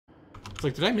It's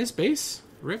like, did I miss base?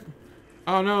 Rip.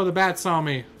 Oh no, the bat saw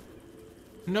me.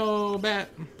 No, bat.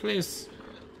 Please.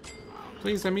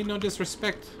 Please, I mean no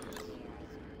disrespect.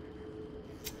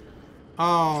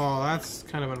 Oh, that's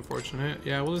kind of unfortunate.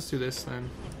 Yeah, we'll just do this then.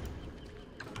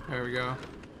 There we go.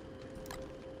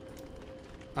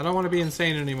 I don't want to be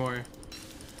insane anymore.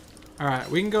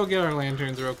 Alright, we can go get our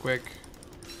lanterns real quick.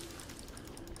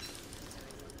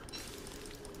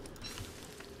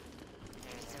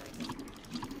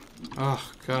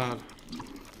 Oh, God.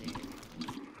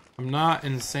 I'm not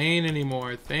insane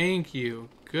anymore. Thank you.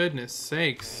 Goodness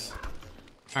sakes.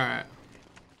 Alright.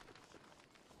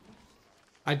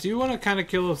 I do want to kind of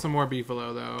kill some more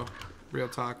beefalo, though. Real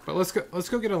talk. But let's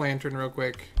go get a lantern real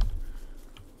quick.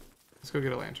 Let's go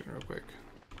get a lantern real quick.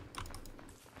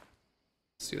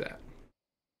 Let's do that.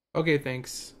 Okay,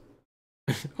 thanks.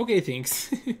 Okay,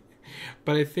 thanks.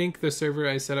 But I think the server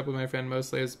I set up with my friend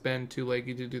mostly has been too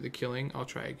laggy to do the killing. I'll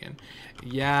try again.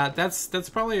 Yeah, that's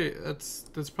probably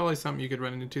something you could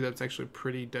run into that's actually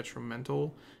pretty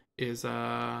detrimental. Is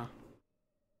that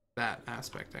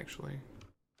aspect actually.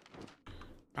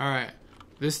 All right,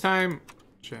 this time,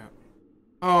 chat.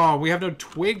 Oh, we have no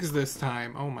twigs this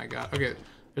time. Oh my god. Okay,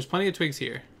 there's plenty of twigs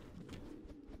here.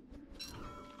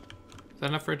 Is that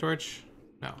enough for a torch?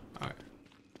 No. All right.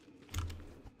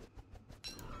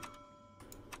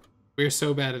 We're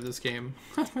so bad at this game.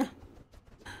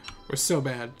 We're so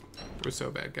bad. We're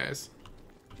so bad, guys.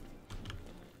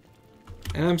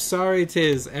 And I'm sorry,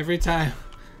 Tiz. Every time...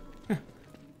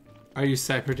 Are you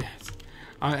Cyberdad?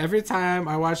 Every time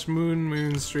I watch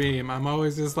Moon stream, I'm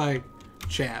always just like,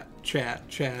 chat.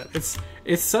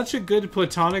 It's such a good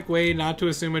platonic way not to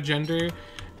assume a gender,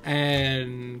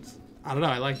 and I don't know,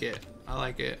 I like it. I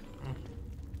like it.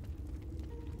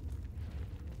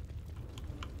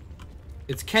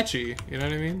 It's catchy, you know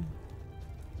what I mean?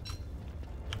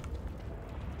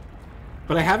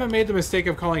 But I haven't made the mistake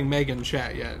of calling Megan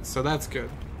chat yet, so that's good.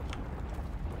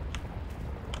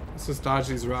 Let's just dodge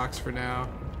these rocks for now.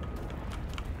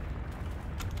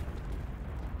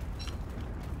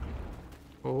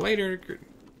 Later.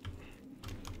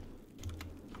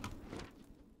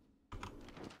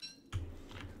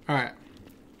 Alright.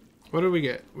 What did we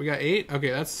get? We got 8? Okay,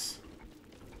 that's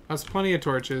plenty of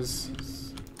torches.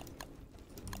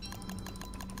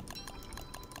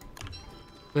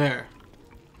 There.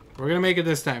 We're gonna make it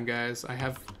this time, guys. I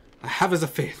have as a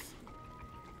faith.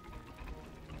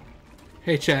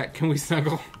 Hey chat, can we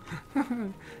snuggle?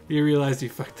 You realize you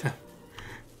fucked up.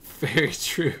 Very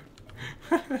true.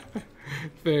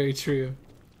 Very true.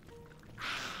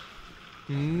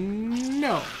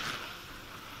 No.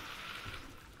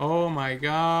 Oh my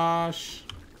gosh.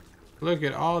 Look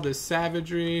at all this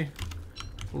savagery.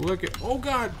 Look at... Oh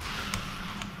god!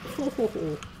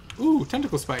 Oh. Ooh,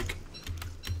 tentacle spike.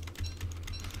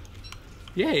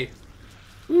 Yay.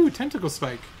 Ooh, tentacle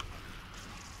spike.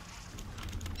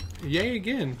 Yay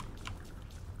again.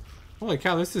 Holy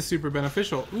cow, this is super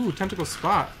beneficial. Ooh, tentacle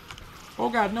spot. Oh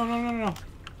god, no.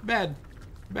 Bad.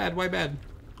 Bad, why bad?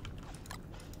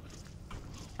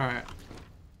 Alright.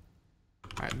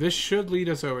 Alright, this should lead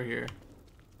us over here.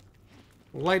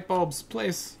 Light bulbs,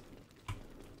 please.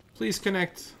 Please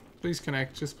connect. Please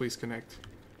connect. Just please connect.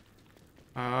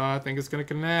 I think it's gonna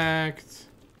connect.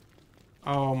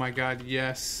 Oh my god,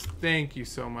 yes. Thank you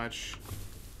so much.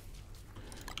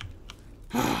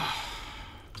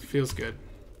 Feels good.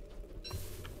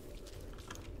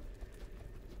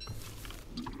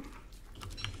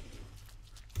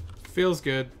 Feels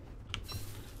good.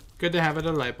 Good to have it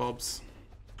at light bulbs.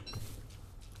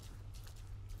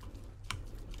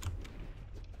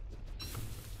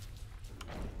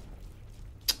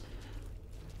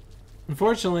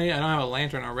 Unfortunately, I don't have a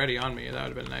lantern already on me. That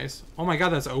would have been nice. Oh my god,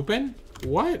 that's open?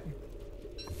 What?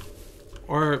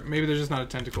 Or maybe there's just not a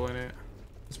tentacle in it.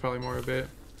 There's probably more of it.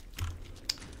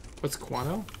 What's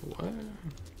Quano? What?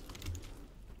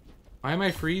 Why am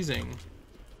I freezing?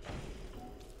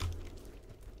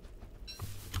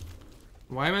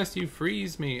 Why must you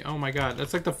freeze me? Oh my god,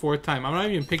 that's like the 4th time. I'm not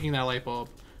even picking that light bulb.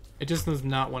 It just does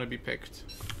not want to be picked.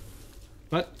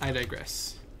 But I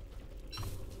digress.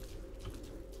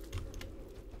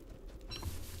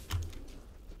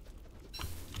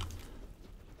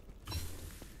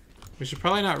 We should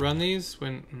probably not run these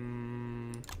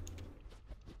when...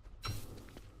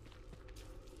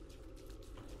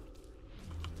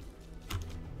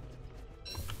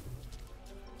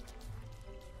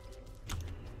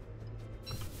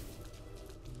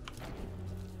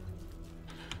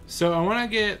 So I want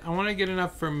to get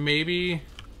enough for maybe...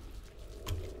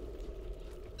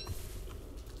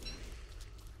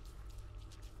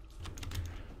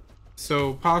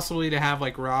 So possibly to have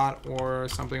like rot or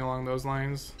something along those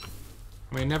lines.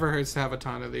 I mean, it never hurts to have a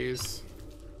ton of these.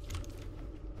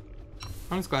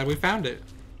 I'm just glad we found it.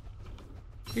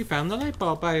 We found the light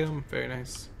bulb biome. Very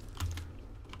nice.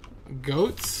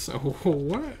 Goats? Oh,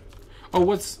 what? Oh,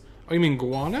 what's... Oh, you mean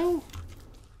guano?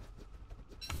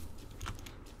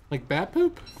 Like bat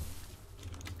poop?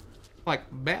 Like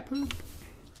bat poop?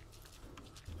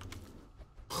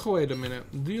 Wait a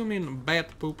minute. Do you mean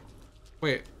bat poop?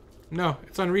 Wait. No,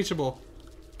 it's unreachable.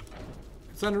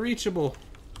 It's unreachable.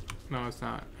 No, it's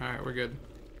not. Alright, we're good.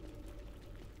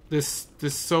 This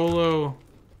solo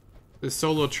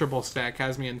triple stack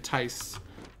has me enticed.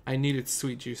 I needed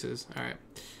sweet juices. Alright.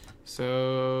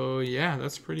 So, yeah,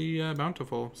 that's pretty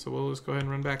bountiful. So we'll just go ahead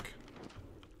and run back.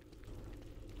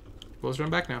 We'll just run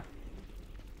back now.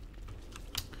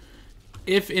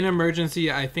 If in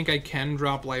emergency, I think I can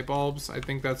drop light bulbs. I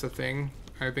think that's a thing.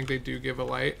 I think they do give a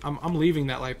light. I'm leaving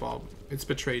that light bulb. It's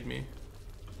betrayed me.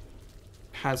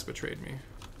 Has betrayed me.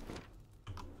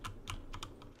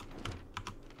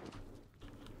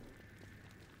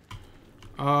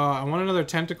 I want another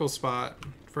tentacle spot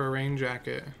for a rain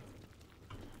jacket.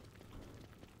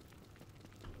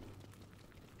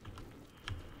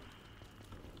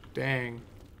 Dang.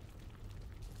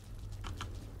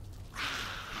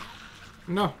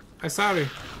 No, I'm sorry.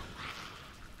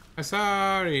 I'm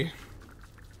sorry.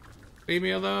 Leave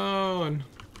me alone.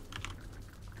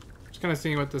 Just kind of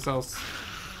seeing what this else.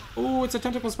 Oh, it's a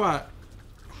tentacle spot.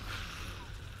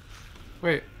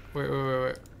 Wait.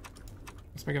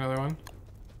 Let's make another one.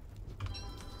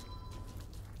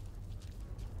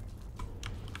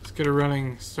 Let's get a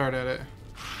running start at it.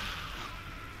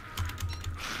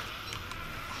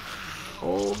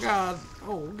 Oh god.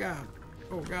 Oh god.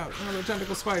 Oh god. Another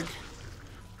tentacle spike.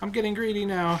 I'm getting greedy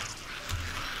now.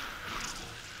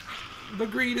 The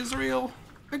greed is real.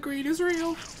 The greed is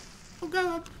real. Oh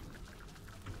god.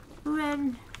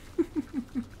 Run.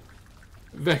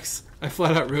 Vex, I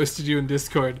flat out roasted you in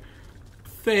Discord.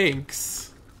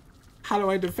 Thanks. How do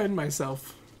I defend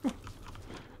myself?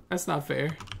 That's not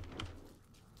fair.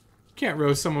 Can't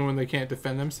roast someone when they can't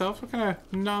defend themselves. What kind of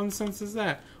nonsense is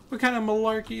that? What kind of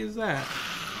malarkey is that?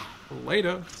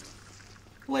 Later.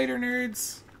 Later,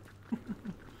 nerds.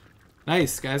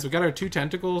 Nice, guys. We got our 2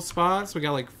 tentacle spots. We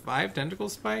got like 5 tentacle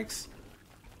spikes.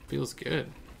 Feels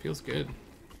good. Feels good.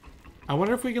 I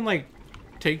wonder if we can like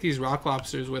take these rock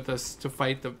lobsters with us to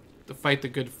fight the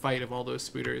good fight of all those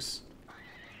spooters.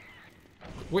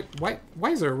 Wait, why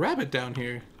is there a rabbit down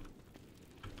here?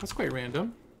 That's quite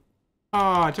random.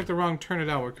 Oh, I took the wrong turn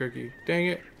it outward cookie. Dang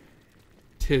it.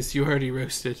 Tiz, you already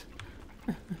roasted.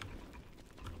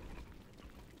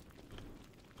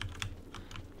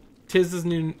 Tiz's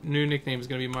new nickname is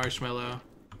gonna be Marshmallow.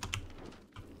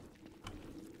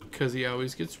 Cause he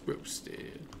always gets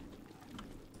roasted.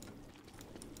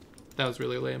 That was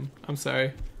really lame. I'm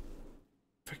sorry.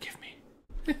 Forgive me.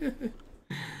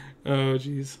 Oh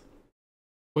jeez.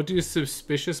 What do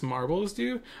suspicious marbles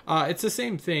do? It's the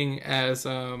same thing as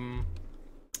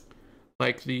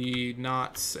like the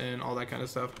knots and all that kind of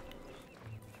stuff.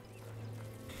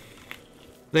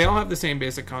 They all have the same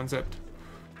basic concept.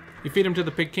 You feed them to the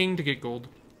pig king to get gold.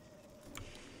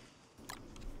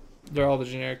 They're all the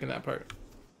generic in that part.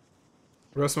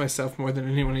 Roast myself more than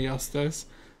anyone else does.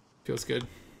 Feels good.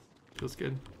 Feels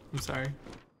good. I'm sorry.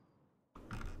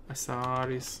 I saw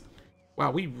these. Wow,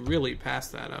 we really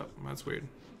passed that up. That's weird.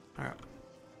 Alright.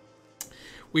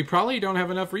 We probably don't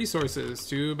have enough resources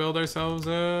to build ourselves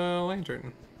a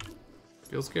lantern.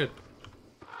 Feels good.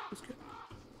 Feels good.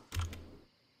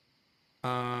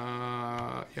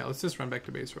 Yeah, let's just run back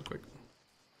to base real quick.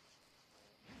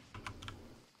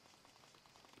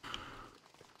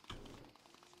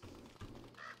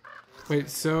 Wait,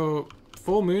 so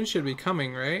full moon should be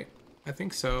coming, right? I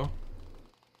think so.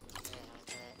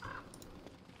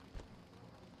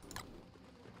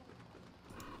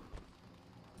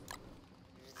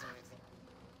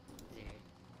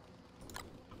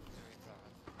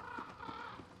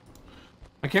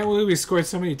 I can't believe we scored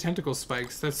so many tentacle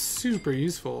spikes. That's super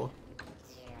useful.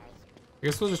 I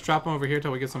guess we'll just drop them over here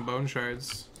till we get some bone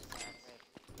shards.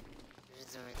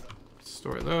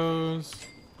 Store those.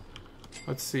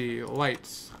 Let's see.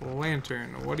 Lights.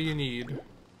 Lantern. What do you need?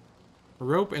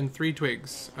 Rope and 3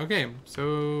 twigs. Okay,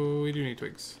 so we do need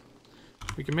twigs.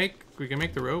 We can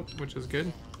make the rope, which is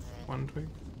good. 1 twig.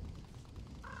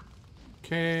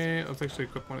 Okay, let's actually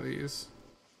equip one of these.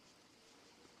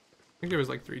 I think there was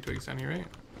like 3 twigs down here, right?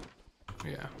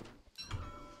 Yeah.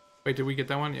 Wait, did we get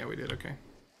that one? Yeah, we did. Okay.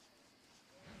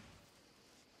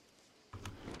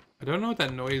 I don't know what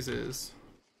that noise is.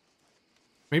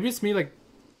 Maybe it's me like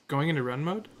going into run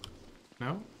mode?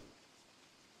 No?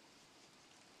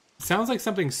 Sounds like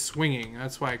something swinging.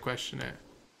 That's why I question it.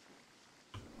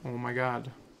 Oh my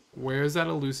god. Where is that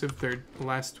elusive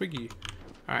last Twiggy?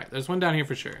 Alright, there's one down here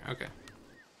for sure. Okay.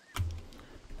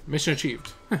 Mission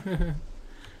achieved.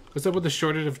 What's up with the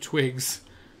shortage of twigs?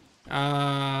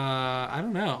 I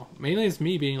don't know. Mainly it's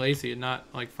me being lazy and not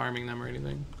like farming them or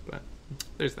anything. But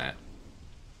there's that.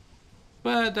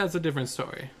 But that's a different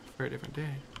story for a different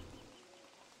day.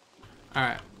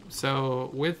 Alright, so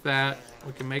with that,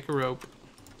 we can make a rope.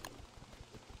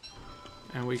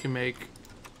 And we can make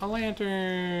a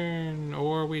lantern.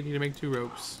 Or we need to make 2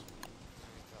 ropes.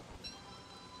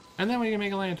 And then we can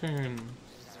make a lantern.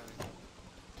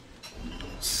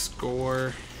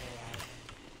 Score.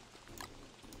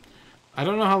 I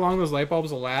don't know how long those light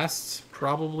bulbs will last.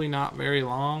 Probably not very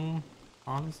long,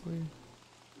 honestly.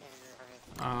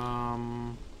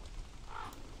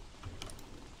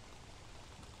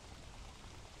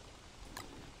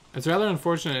 It's rather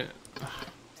unfortunate.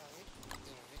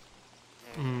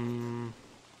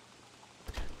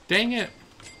 Dang it.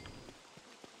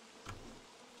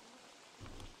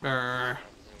 Oh,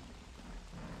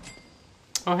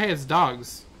 hey, it's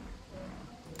dogs.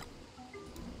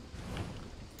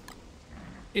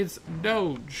 It's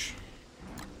Doge.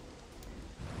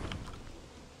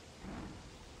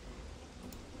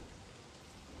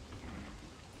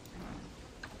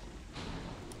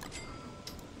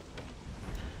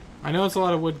 I know it's a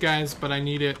lot of wood, guys, but I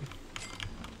need it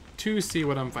to see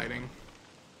what I'm fighting.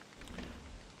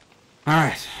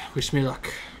 Alright, wish me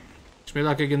luck. Wish me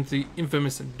luck against the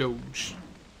infamous Doge.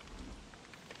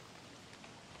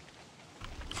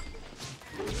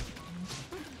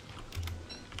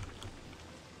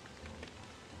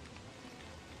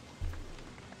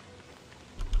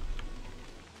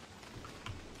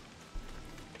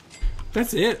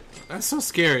 That's it? That's so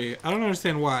scary. I don't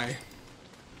understand why.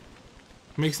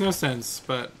 Makes no sense,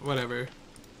 but whatever.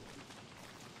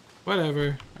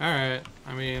 Whatever. Alright.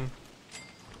 I mean...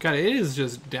 God, it is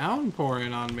just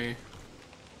downpouring on me.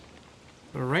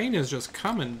 The rain is just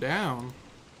coming down.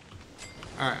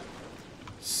 Alright.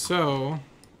 So...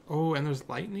 Oh, and there's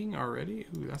lightning already?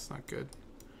 Ooh, that's not good.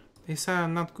 They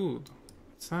sound not good.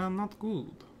 Sound not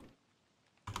good.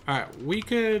 Alright, we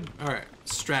could... Alright,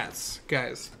 strats.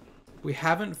 Guys. We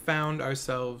haven't found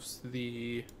ourselves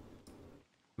the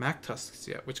Mac tusks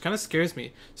yet, which kind of scares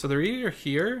me. So they're either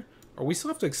here, or we still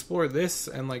have to explore this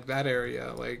and like that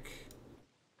area. Like,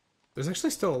 there's actually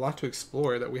still a lot to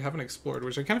explore that we haven't explored,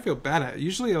 which I kind of feel bad at.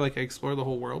 Usually, like, I explore the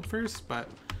whole world first, but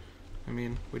I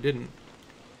mean, we didn't.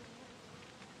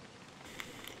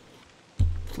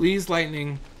 Please,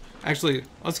 lightning. Actually,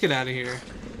 let's get out of here.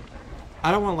 I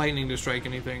don't want lightning to strike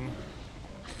anything.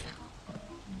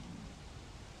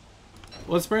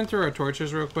 Let's burn through our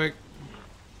torches real quick.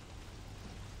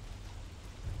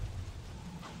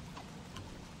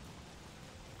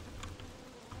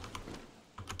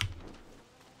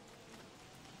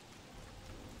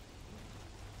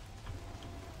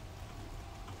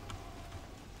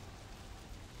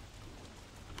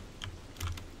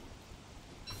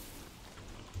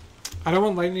 I don't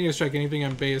want lightning to strike anything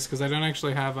on base because I don't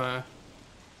actually have a...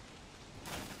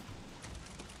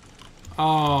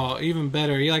 Oh, even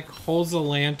better. He like holds a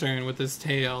lantern with his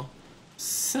tail.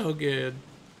 So good.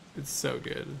 It's so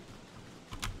good.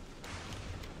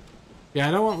 Yeah,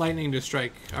 I don't want lightning to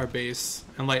strike our base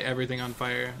and light everything on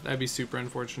fire. That'd be super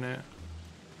unfortunate.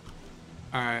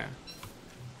 Alright.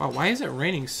 Wow, why is it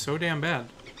raining so damn bad?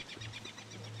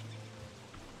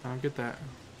 I don't get that.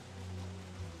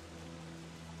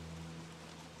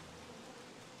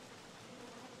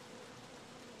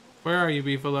 Where are you,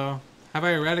 Beefalo? Have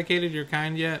I eradicated your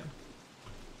kind yet?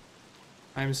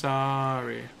 I'm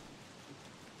sorry.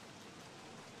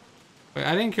 Wait,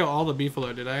 I didn't kill all the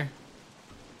beefalo, did I?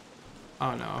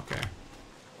 Oh no, okay.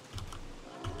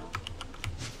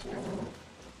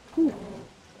 Ooh.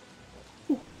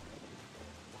 Ooh.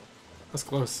 That's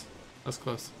close. That's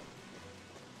close.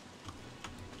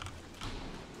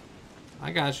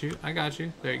 I got you. I got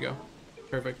you. There you go.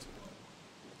 Perfect.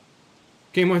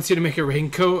 Game wants you to make a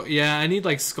raincoat. Yeah, I need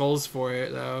like skulls for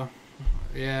it though.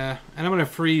 Yeah, and I'm gonna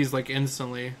freeze like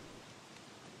instantly.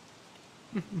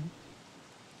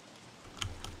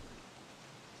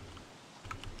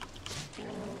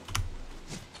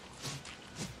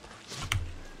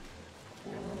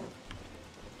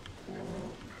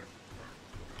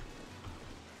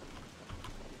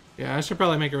 Yeah, I should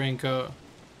probably make a raincoat.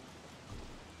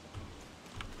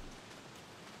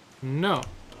 No.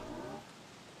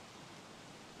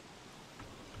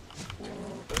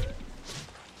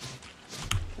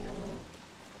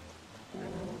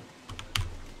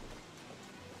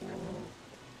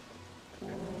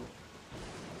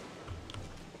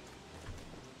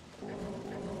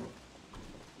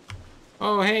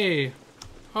 Oh, hey.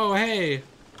 Oh, hey.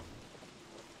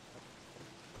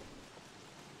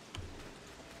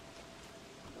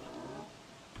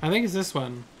 I think it's this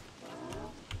one.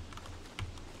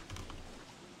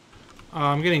 Oh,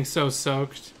 I'm getting so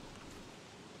soaked.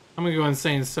 I'm gonna go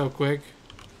insane so quick.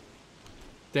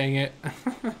 Dang it.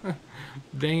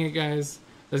 Dang it, guys.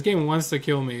 This game wants to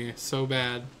kill me so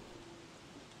bad.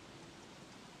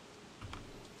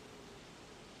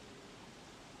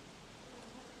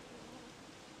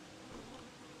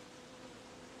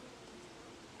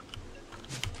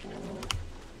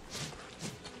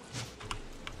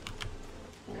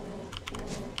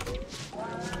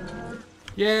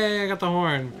 Yay, I got the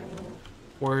horn.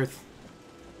 Worth.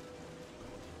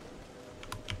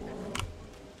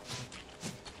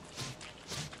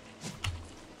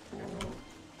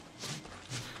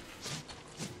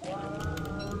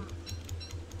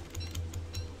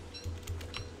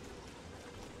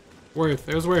 Worth.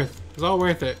 It was worth. It was all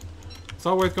worth it. It's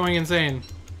all worth going insane.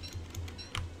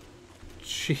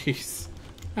 Jeez.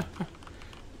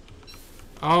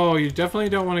 Oh, you definitely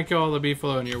don't want to kill all the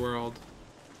beefalo in your world.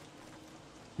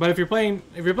 But if you're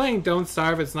playing Don't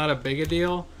Starve, it's not a big a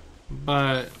deal.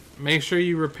 But make sure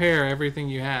you repair everything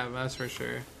you have, that's for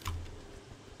sure.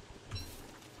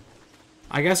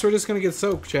 I guess we're just gonna get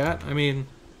soaked, chat. I mean,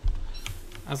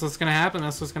 that's what's gonna happen.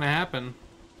 That's what's gonna happen.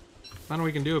 Nothing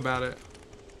we can do about it.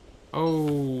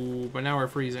 Oh, but now we're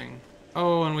freezing.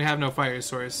 Oh, and we have no fire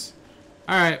source.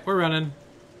 Alright, we're running.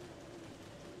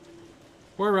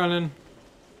 We're running.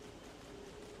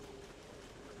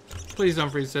 Please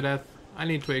don't freeze to death. I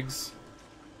need twigs.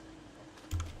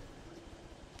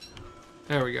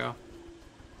 There we go.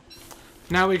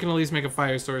 Now we can at least make a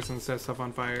fire source and set stuff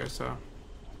on fire, so.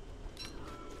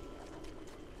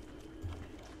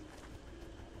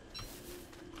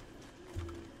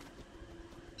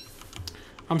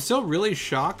 I'm still really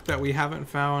shocked that we haven't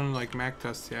found like Mac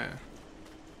tests yet.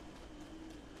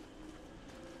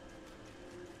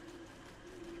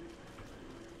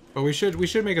 But we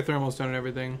should make a thermal stone and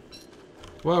everything.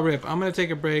 Well, Rip, I'm gonna take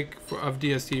a break of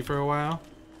DST for a while.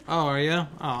 Oh, are ya?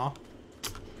 Oh.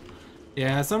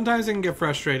 Yeah, sometimes it can get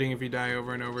frustrating if you die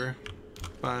over and over.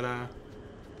 But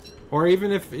or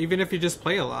even if you just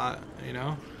play a lot, you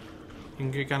know, you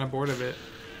can get kind of bored of it.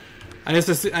 I just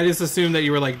assumed that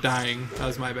you were like dying. That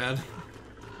was my bad.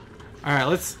 All right,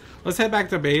 let's head back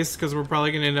to base because we're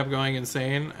probably gonna end up going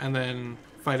insane and then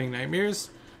fighting nightmares.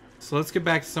 So let's get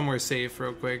back to somewhere safe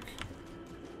real quick.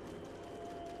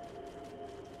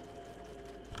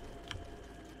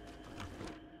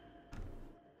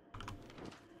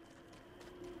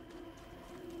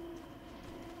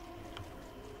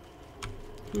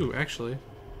 Ooh, actually.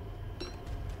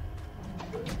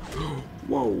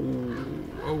 Whoa.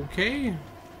 Okay.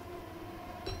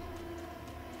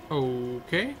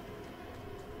 Okay.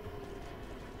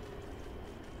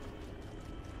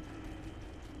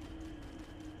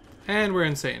 And we're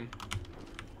insane.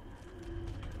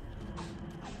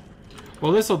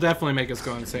 Well, this will definitely make us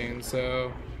go insane,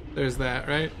 so there's that,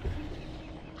 right?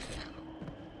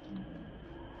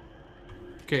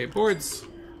 Okay, boards.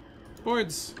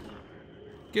 Boards.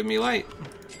 Give me light.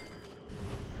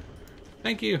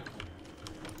 Thank you.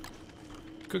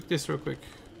 Cook this real quick.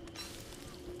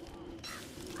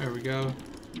 There we go.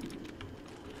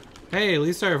 Hey, at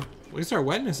least our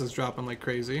wetness is dropping like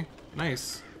crazy.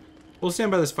 Nice. We'll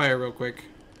stand by this fire real quick.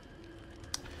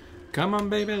 Come on,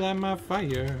 baby, light my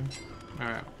fire.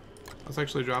 Alright. Let's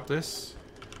actually drop this.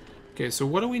 Okay, so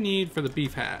what do we need for the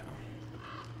beef hat?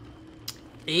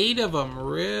 8 of them,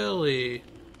 really?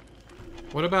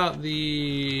 What about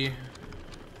the...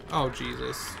 Oh,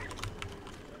 Jesus.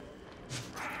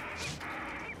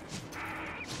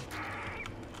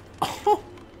 Oh!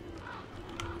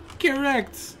 Get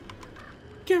wrecked!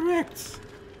 Get wrecked!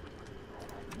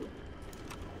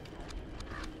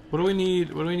 What do we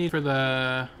need? What do we need for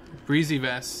the breezy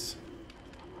vest?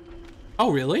 Oh,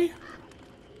 really?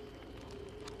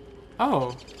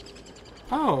 Oh.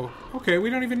 Oh, okay, we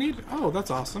don't even need... Oh, that's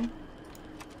awesome.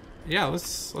 Yeah,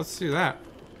 let's do that.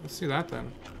 Let's do that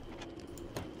then.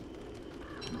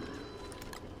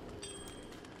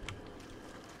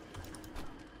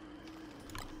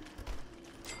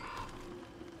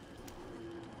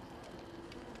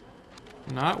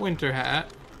 Not winter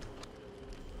hat.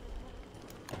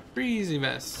 Breezy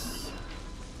vest.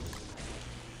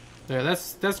 There,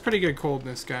 that's pretty good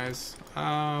coldness, guys.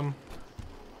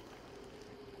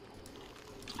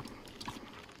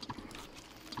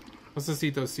 Let's just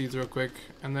eat those seeds real quick.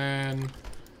 And then...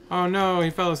 Oh no, he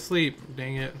fell asleep.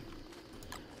 Dang it.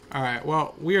 Alright,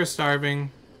 well, we are starving.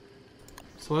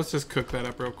 So let's just cook that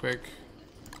up real quick.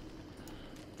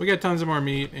 We got tons of more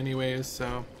meat anyways,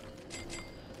 so.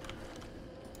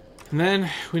 And then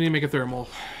we need to make a thermal.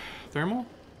 Thermal?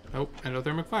 Nope,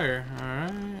 endothermic fire.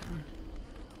 Alright.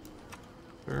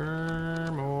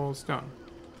 Thermal stone.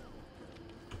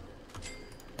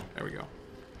 There we go.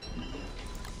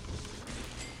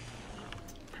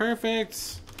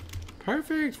 Perfect.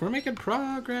 Perfect. We're making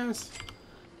progress.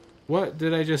 What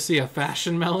did I just see? A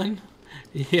fashion melon?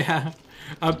 Yeah.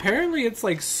 Apparently it's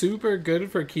like super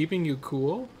good for keeping you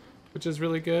cool, which is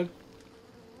really good.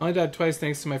 Only died twice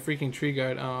thanks to my freaking tree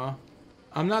guard. Aw.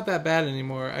 I'm not that bad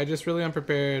anymore. I just really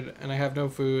unprepared and I have no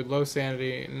food, low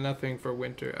sanity, nothing for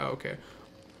winter. Oh, okay.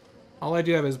 All I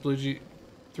do have is 3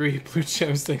 blue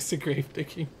gems thanks to grave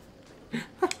digging.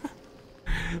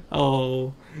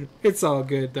 Oh, it's all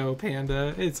good though,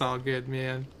 Panda. It's all good,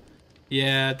 man.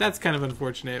 Yeah, that's kind of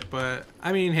unfortunate, but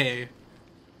I mean, hey.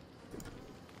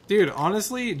 Dude,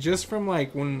 honestly, just from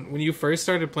like when you first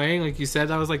started playing, like you said,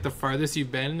 that was like the farthest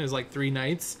you've been is like 3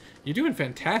 nights. You're doing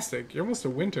fantastic. You're almost a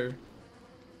winter.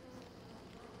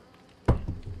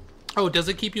 Oh, does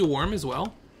it keep you warm as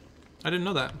well? I didn't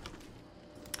know that.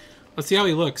 Let's see how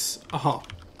he looks. Oh,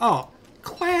 oh,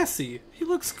 classy. He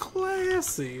looks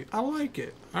classy. I like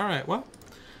it. All right, well,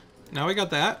 now we got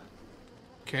that.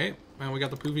 Okay, and we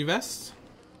got the poofy vest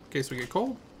in case we get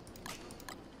cold.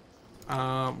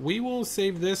 We will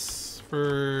save this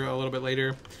for a little bit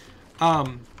later.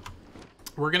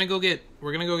 We're gonna go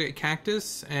get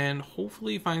cactus and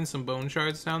hopefully find some bone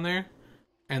shards down there,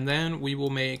 and then we will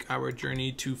make our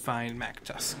journey to find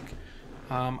Mactusk.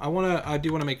 I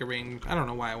do want to make a range. I don't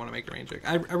know why I want to make a range.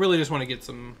 I really just want to get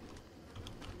some.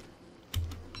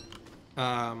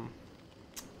 Oh,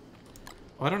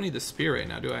 I don't need the spear right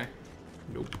now, do I?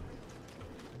 Nope.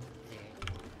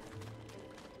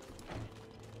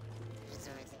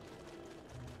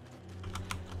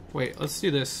 Wait, let's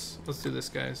do this. Let's do this,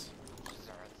 guys.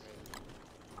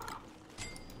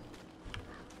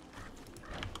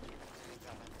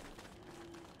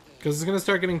 Because it's gonna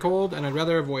start getting cold, and I'd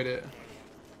rather avoid it.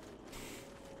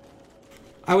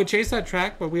 I would chase that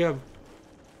track, but we have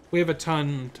a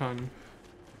ton.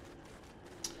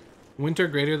 Winter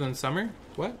greater than summer?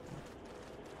 What?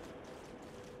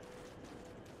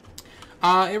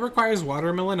 It requires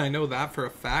watermelon. I know that for a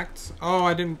fact. Oh,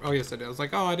 I didn't. Oh, yes, I did. I was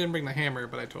like, oh, I didn't bring the hammer,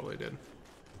 but I totally did.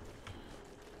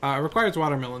 It requires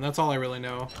watermelon. That's all I really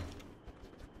know.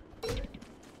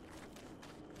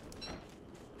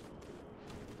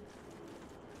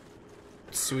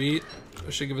 Sweet.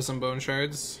 That should give us some bone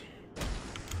shards.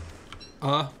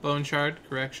 Bone shard,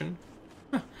 correction.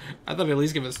 I thought it'd at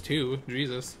least give us 2.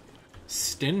 Jesus.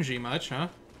 Stingy much, huh?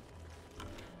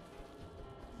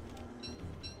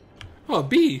 Oh, a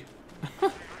bee!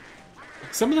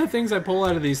 Some of the things I pull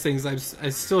out of these things,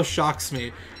 it still shocks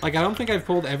me. Like, I don't think I've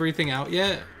pulled everything out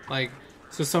yet. Like,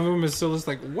 so some of them is still just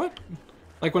like, what?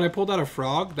 Like, when I pulled out a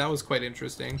frog, that was quite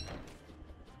interesting.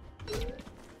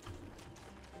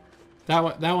 That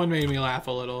one made me laugh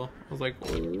a little. I was like,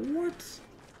 what?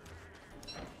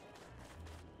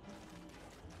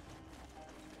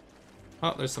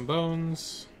 Oh, there's some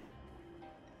bones.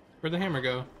 Where'd the hammer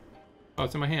go? Oh,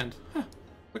 it's in my hand. Huh.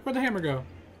 Look where'd the hammer go.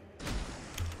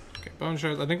 Okay, bone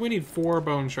shards. I think we need 4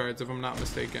 bone shards if I'm not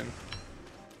mistaken.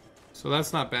 So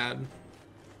that's not bad.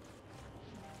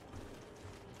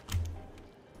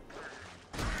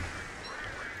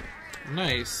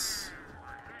 Nice.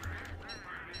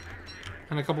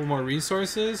 And a couple more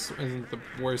resources. Isn't the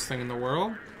worst thing in the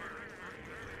world.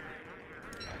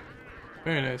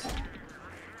 Very nice.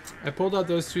 I pulled out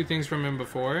those 2 things from him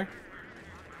before.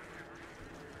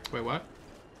 Wait, what?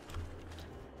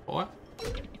 What?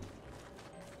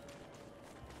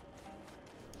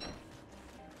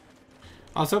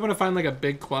 I was hoping to find like a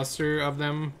big cluster of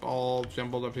them all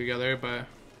jumbled up together, but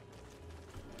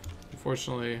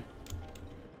unfortunately...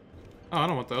 Oh, I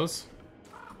don't want those.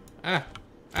 Ah!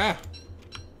 Ah!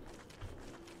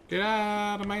 Get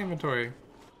out of my inventory.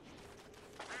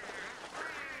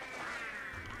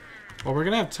 Well, we're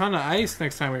gonna have a ton of ice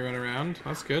next time we run around.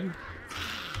 That's good.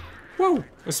 Whoa!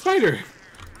 A spider!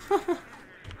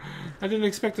 I didn't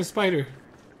expect a spider.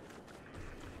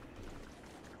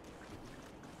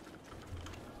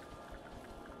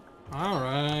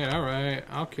 Alright, alright.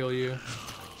 I'll kill you.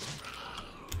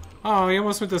 Oh, he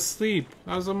almost went to sleep.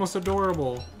 That was almost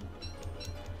adorable.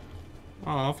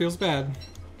 Oh, feels bad.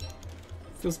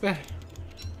 Feels bad.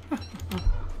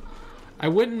 I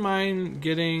wouldn't mind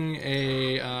getting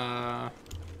a,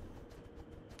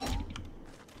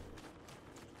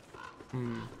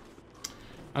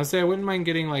 I'd say I wouldn't mind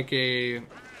getting like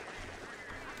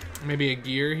maybe a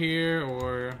gear here,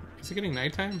 or is it getting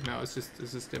nighttime? No, it's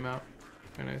just dim out.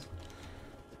 Very nice.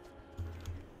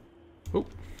 Oh.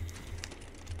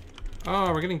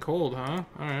 Oh, we're getting cold, huh?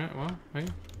 Alright, well, hey.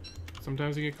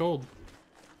 Sometimes you get cold.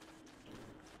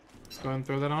 Let's go ahead and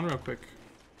throw that on real quick.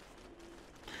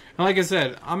 And like I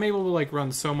said, I'm able to like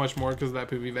run so much more because of that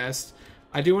poopy vest.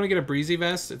 I do want to get a breezy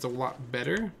vest. It's a lot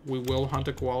better. We will hunt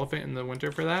a koala fit in the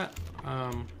winter for that.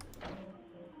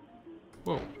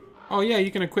 Whoa. Oh yeah,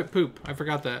 you can equip poop. I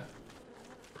forgot that.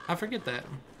 I forget that.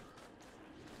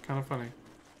 Kind of funny.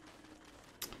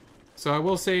 So I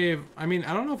will save... I mean,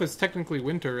 I don't know if it's technically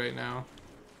winter right now.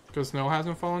 Because snow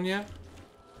hasn't fallen yet.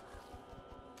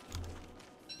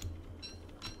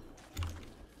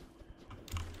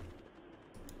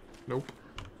 Nope.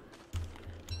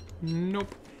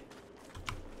 Nope.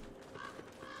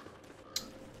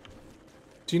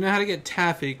 Do you know how to get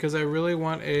taffy? Because I really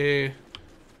want a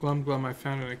glum glum I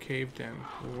found in a cave den.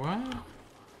 What?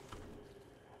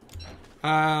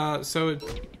 So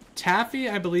taffy,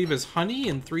 I believe, is honey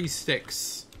and 3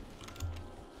 sticks.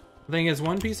 I think it's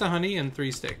 1 piece of honey and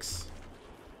 3 sticks.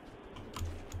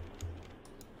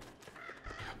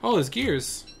 Oh, there's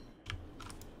gears.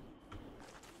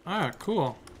 Ah,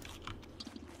 cool.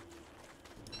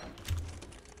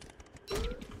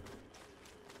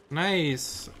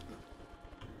 Nice.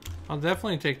 I'll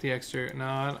definitely take the extra. No,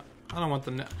 I don't want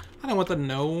the. I don't want the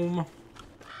gnome.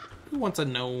 Who wants a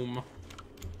gnome?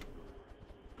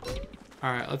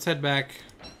 All right, let's head back.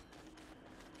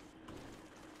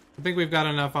 I think we've got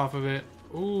enough off of it.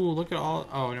 Ooh, look at all.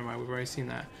 Oh, never mind. We've already seen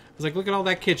that. I was like, look at all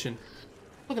that kitchen.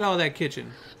 Look at all that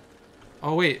kitchen.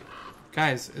 Oh wait,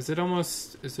 guys, is it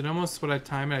almost what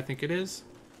time I think it is?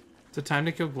 Is it time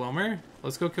to kill Glomer?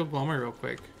 Let's go kill Glomer real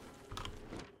quick.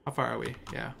 How far are we?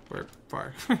 Yeah, we're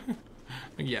far.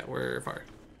 Yeah, we're far.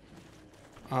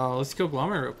 Let's kill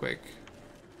Glomer real quick.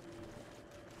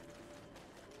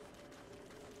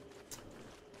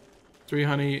 Three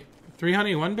honey,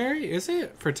 1 berry? Is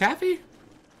it? For taffy?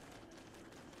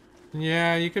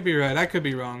 Yeah, you could be right. I could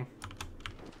be wrong.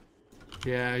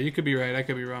 Yeah, you could be right. I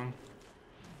could be wrong.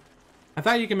 I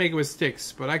thought you could make it with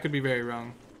sticks, but I could be very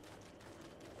wrong.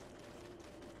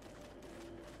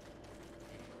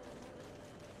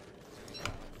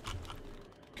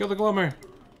 Kill the Glomer.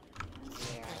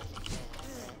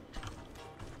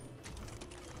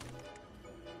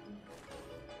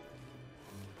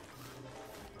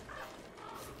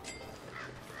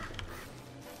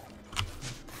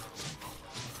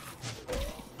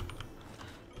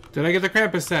 Did I get the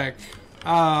Krampus sack?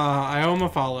 I owe him a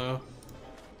follow.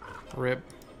 Rip.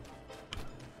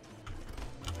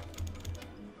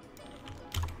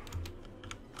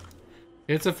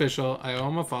 It's official. I owe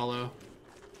him a follow.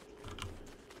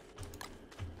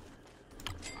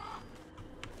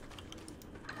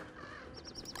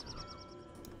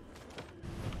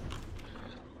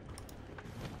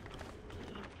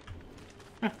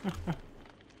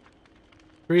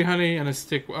 Three honey and a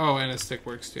stick. Oh, and a stick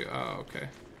works too. Oh, okay.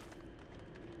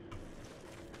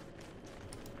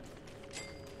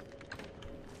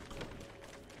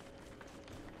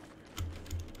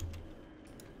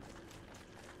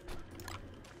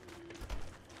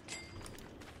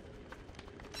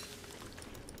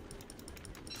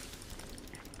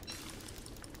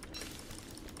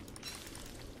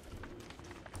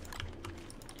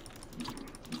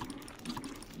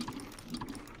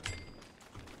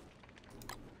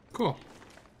 Cool.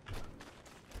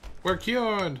 We're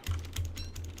cured.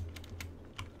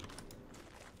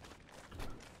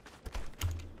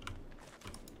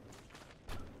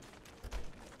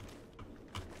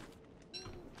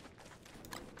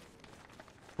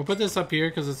 We'll put this up here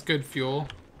because it's good fuel.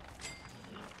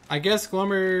 I guess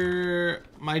Glomer,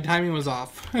 my timing was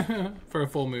off for a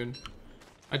full moon.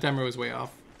 My timer was way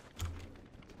off.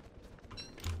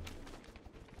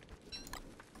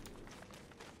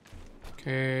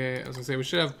 Okay, I was gonna say we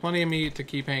should have plenty of meat to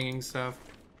keep hanging stuff.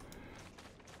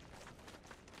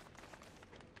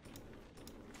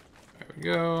 There we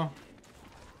go.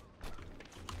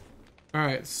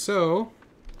 Alright, so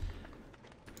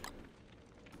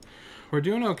we're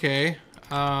doing okay.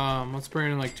 Let's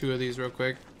burn in like 2 of these real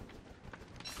quick.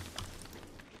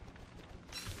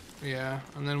 Yeah,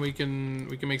 and then we can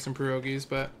make some pierogies,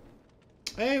 but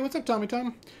hey, what's up, Tommy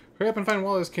Tom? Hurry up and find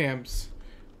Wallace camps.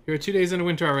 You're 2 days into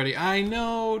winter already. I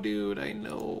know, dude, I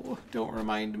know. Don't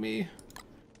remind me.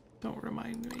 Don't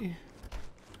remind me.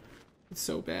 It's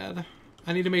so bad.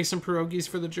 I need to make some pierogies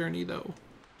for the journey, though.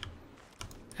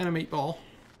 And a meatball.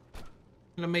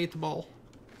 And a meatball.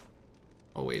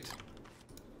 Oh, wait.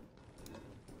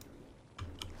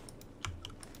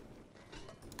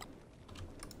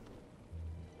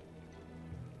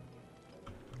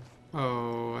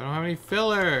 Oh, I don't have any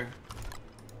filler.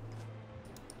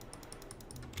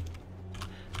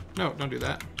 No, don't do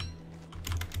that.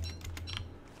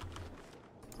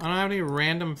 I don't have any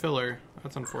random filler.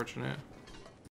 That's unfortunate.